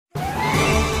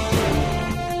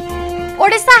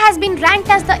Odisha has been ranked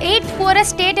as the 8th poorest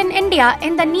state in India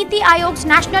in the NITI Aayog's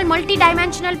National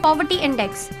Multidimensional Poverty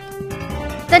Index.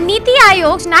 The NITI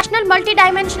Aayog's National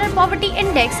Multidimensional Poverty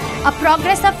Index, a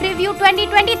Progress of Review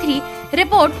 2023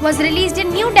 report was released in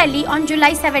New Delhi on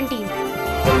July 17.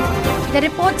 The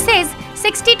report says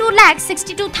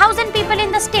 62,62,000 people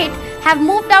in the state have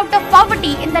moved out of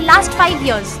poverty in the last 5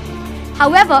 years.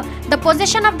 However, the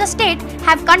position of the state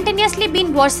have continuously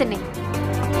been worsening.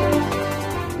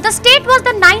 The state was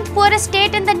the 9th poorest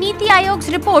state in the NITI Aayog's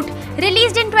report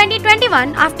released in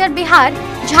 2021 after Bihar,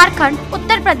 Jharkhand,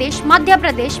 Uttar Pradesh, Madhya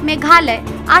Pradesh, Meghalaya,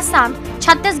 Assam,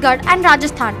 Chhattisgarh and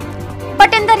Rajasthan.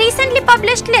 But in the recently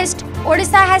published list,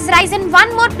 Odisha has risen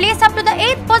one more place up to the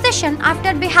 8th position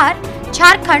after Bihar,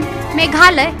 Jharkhand,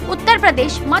 Meghalaya, Uttar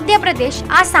Pradesh, Madhya Pradesh,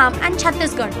 Assam and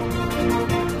Chhattisgarh.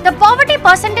 The poverty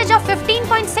percentage of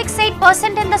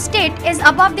 15.68% in the state is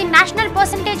above the national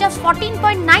percentage of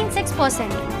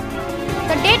 14.96%.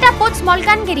 The data puts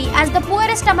Malkangiri as the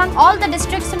poorest among all the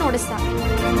districts in Odisha.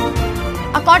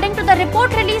 According to the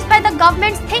report released by the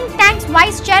government's think tank's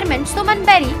vice chairman Suman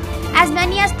Berry, as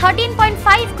many as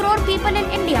 13.5 crore people in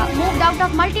India moved out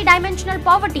of multidimensional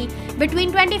poverty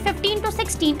between 2015 to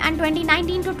 16 and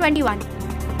 2019 to 21.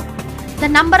 The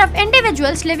number of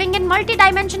individuals living in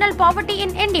multidimensional poverty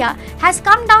in India has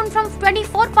come down from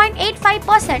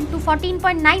 24.85% to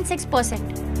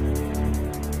 14.96%.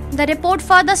 The report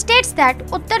further states that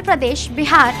Uttar Pradesh,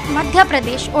 Bihar, Madhya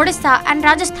Pradesh, Odisha and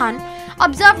Rajasthan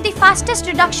observed the fastest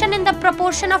reduction in the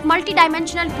proportion of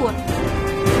multidimensional poor.